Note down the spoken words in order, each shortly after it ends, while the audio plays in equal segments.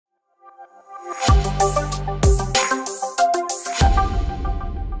Hi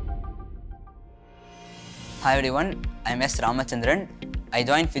everyone, I'm S. Ramachandran. I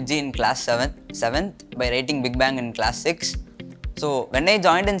joined Fiji in class 7th by writing Big Bang in class 6. So when I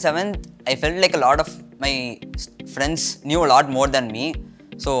joined in 7th, I felt like a lot of my friends knew a lot more than me.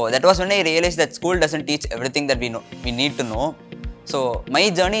 So that was when I realized that school doesn't teach everything that we need to know. So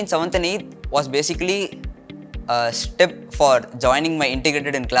my journey in 7th and 8th was basically a step for joining my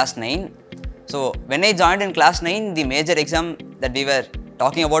integrated in class 9. So when I joined in class 9, the major exam that we were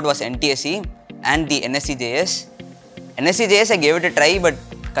talking about was NTSE and the NSCJS. NSCJS I gave it a try, but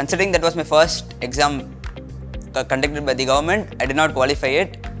considering that was my first exam conducted by the government, I did not qualify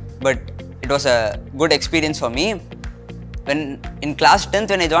it, but it was a good experience for me. When in class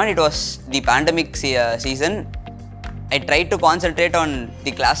 10th when I joined, it was the pandemic season. I tried to concentrate on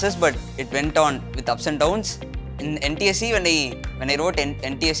the classes, but it went on with ups and downs. In NTSE, when I wrote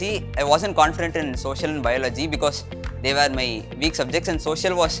NTSE, I wasn't confident in social and biology because they were my weak subjects, and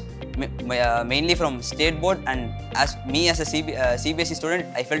social was mainly from state board, and as a CBSE student,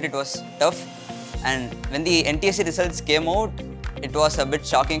 I felt it was tough. And when the NTSE results came out, it was a bit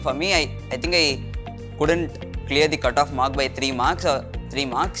shocking for me. I think I couldn't clear the cutoff mark by 3 marks,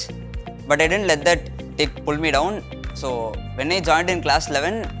 but I didn't let that pull me down. So when I joined in class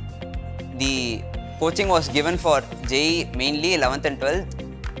 11, the coaching was given for JEE mainly 11th and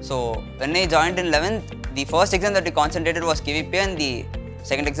 12th. So when I joined in 11th, the first exam that we concentrated was KVP and the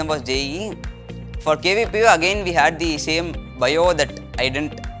second exam was JEE. For KVP again we had the same bio that I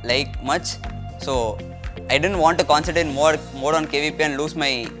didn't like much. So I didn't want to concentrate more on KVP and lose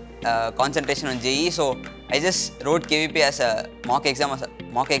my concentration on JEE. So I just wrote KVP as a mock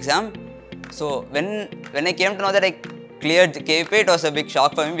exam. So when I came to know that I cleared KVP, it was a big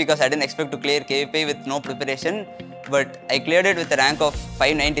shock for me because I didn't expect to clear KVP with no preparation. But I cleared it with a rank of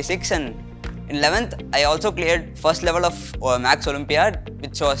 596, and in 11th I also cleared first level of Max Olympiad,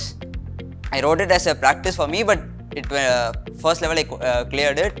 which was, I wrote it as a practice for me, but first level I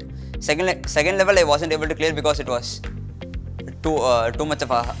cleared it. Second level I wasn't able to clear because it was too much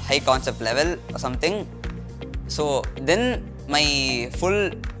of a high concept level or something. So then my full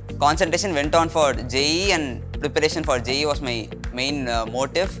concentration went on for JEE, and preparation for JEE was my main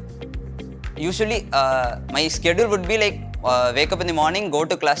motive. Usually my schedule would be like wake up in the morning, go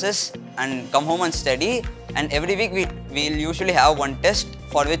to classes and come home and study, and every week we'll usually have one test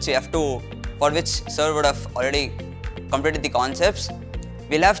for which sir would have already completed the concepts.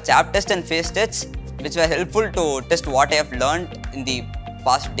 We'll have chap test and phase tests, which were helpful to test what I have learned in the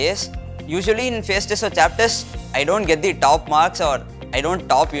past days. Usually in phase test or chap test, I don't get the top marks, or I don't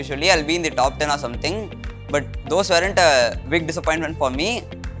top usually, I'll be in the top 10 or something, but those weren't a big disappointment for me.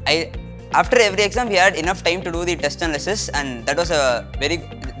 After every exam we had enough time to do the test analysis, and that was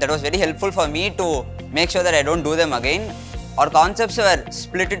very helpful for me to make sure that I don't do them again. Our concepts were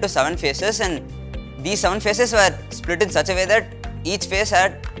split into 7 phases, and these 7 phases were split in such a way that each phase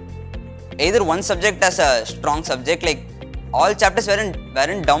had either one subject as a strong subject, like all chapters weren't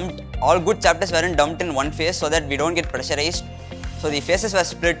dumped, all good chapters weren't dumped in one phase so that we don't get pressurized. So the phases were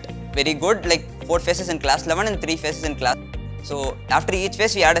split very good, like 4 phases in class 11 and 3 phases in class. So after each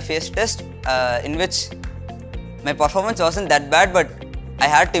phase we had a phase test in which my performance wasn't that bad, but I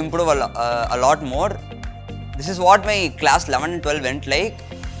had to improve a lot more. This is what my class 11 and 12 went like.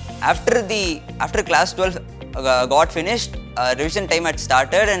 After class 12 got finished, revision time had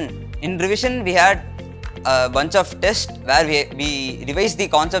started, and in revision we had a bunch of tests where we revised the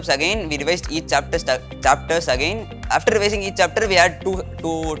concepts again, we revised each chapters again. After revising each chapter, we had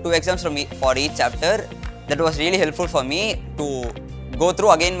two exams for each chapter. That was really helpful for me to go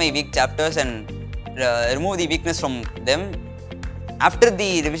through again my weak chapters and remove the weakness from them. After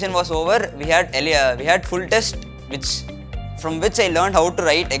the revision was over, we had full test, from which I learned how to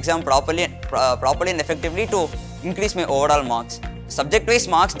write exam properly and effectively to increase my overall marks. Subject-wise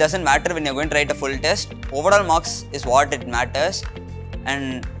marks doesn't matter when you're going to write a full test. Overall marks is what it matters,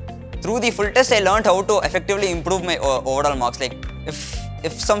 and through the full test I learned how to effectively improve my overall marks. Like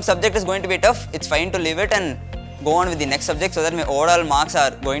if some subject is going to be tough, it's fine to leave it and go on with the next subject so that my overall marks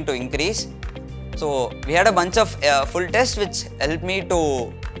are going to increase. So we had a bunch of full tests which helped me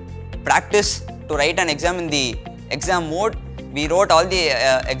to practice to write an exam in the exam mode. We wrote all the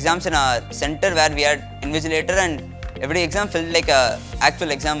exams in a center where we had invigilator, and every exam felt like a actual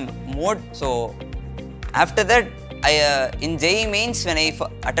exam mode. So after that, in JEE mains, when I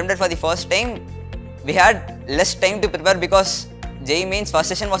attempted for the first time, we had less time to prepare because JEE mains first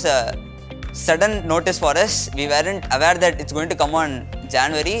session was a sudden notice for us. We weren't aware that it's going to come on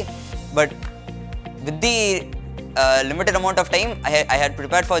January, but with the limited amount of time, I had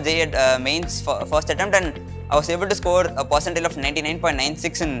prepared for JEE mains for first attempt, and I was able to score a percentile of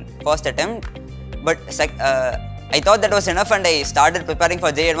 99.96 in first attempt. But I thought that was enough, and I started preparing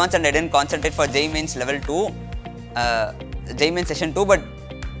for JEE Advanced, and I didn't concentrate for JEE Mains Level 2, JEE Mains Session 2. But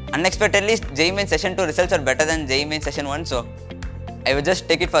unexpectedly, JEE Mains Session 2 results are better than JEE Mains Session 1, so I would just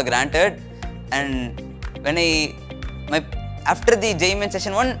take it for granted. And when after the JEE Mains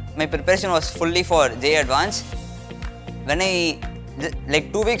Session 1, my preparation was fully for JEE Advanced. When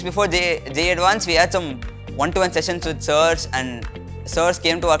like 2 weeks before JEE Advanced, we had some one-to-one sessions with sirs, and sirs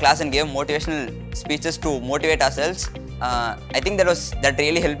came to our class and gave motivational speeches to motivate ourselves. I think that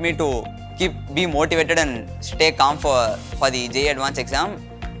really helped me to be motivated and stay calm for the JEE Advanced exam.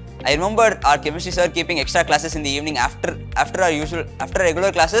 I remember our chemistry sir keeping extra classes in the evening after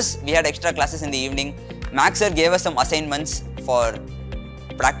regular classes. We had extra classes in the evening. Max sir gave us some assignments for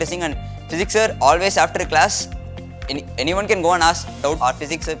practicing, and physics sir always after class, anyone can go and ask doubt our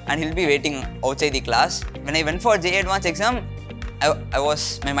physics sir, and he'll be waiting outside the class. When I went for JEE Advanced exam,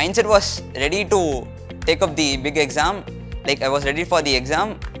 my mindset was ready to take up the big exam. Like, I was ready for the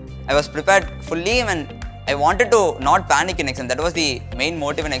exam. I was prepared fully, and I wanted to not panic in exam. That was the main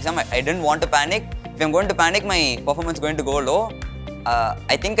motive in exam. I didn't want to panic. If I'm going to panic, my performance is going to go low.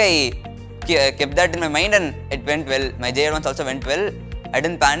 I think I kept that in my mind, and it went well. My JEE Advanced also went well. I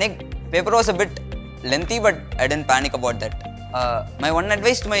didn't panic. Paper was a bit lengthy, but I didn't panic about that. My one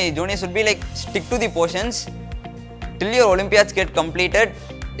advice to my juniors would be, like, stick to the portions till your Olympiads get completed.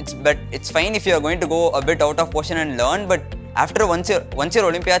 It's fine if you are going to go a bit out of portion and learn, but once your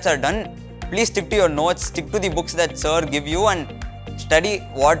Olympiads are done, please stick to your notes, stick to the books that sir give you, and study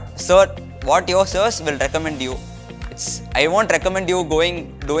what your sirs will recommend you. I won't recommend you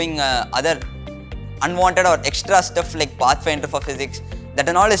doing other unwanted or extra stuff like Pathfinder for physics. That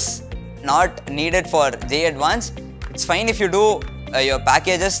and all is not needed for JEE Advanced. It's fine if you do your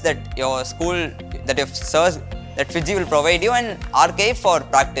packages that your school, that your sirs, that FIJI will provide you, and archive for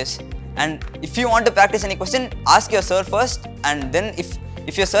practice. And if you want to practice any question, ask your sir first, and then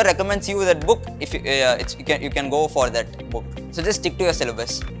if your sir recommends you that book, you can go for that book. So just stick to your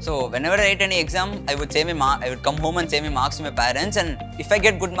syllabus. So whenever I write any exam, I would come home and say my marks to my parents, and if I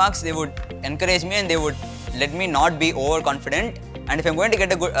get good marks, they would encourage me and they would let me not be overconfident. And if I'm going to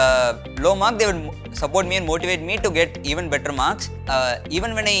get a good low mark, they would support me and motivate me to get even better marks.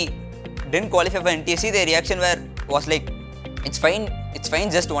 Even when I didn't qualify for NTSC, their reaction was like, it's fine,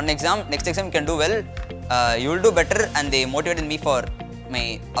 just one exam, next exam you can do well, you will do better. And they motivated me for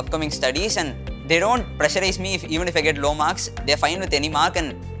my upcoming studies, and they don't pressurize me even if I get low marks. They're fine with any mark,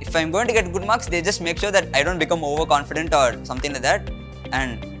 and if I'm going to get good marks, they just make sure that I don't become overconfident or something like that.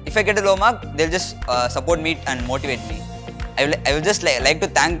 And if I get a low mark, they'll just support me and motivate me. I will just like to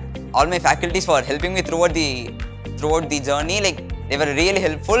thank all my faculties for helping me throughout the journey. Like, they were really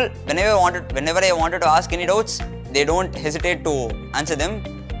helpful. Whenever I wanted to ask any doubts, they don't hesitate to answer them.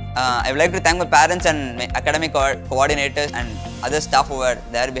 I would like to thank my parents and my academic coordinators and other staff who were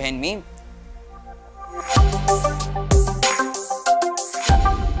there behind me.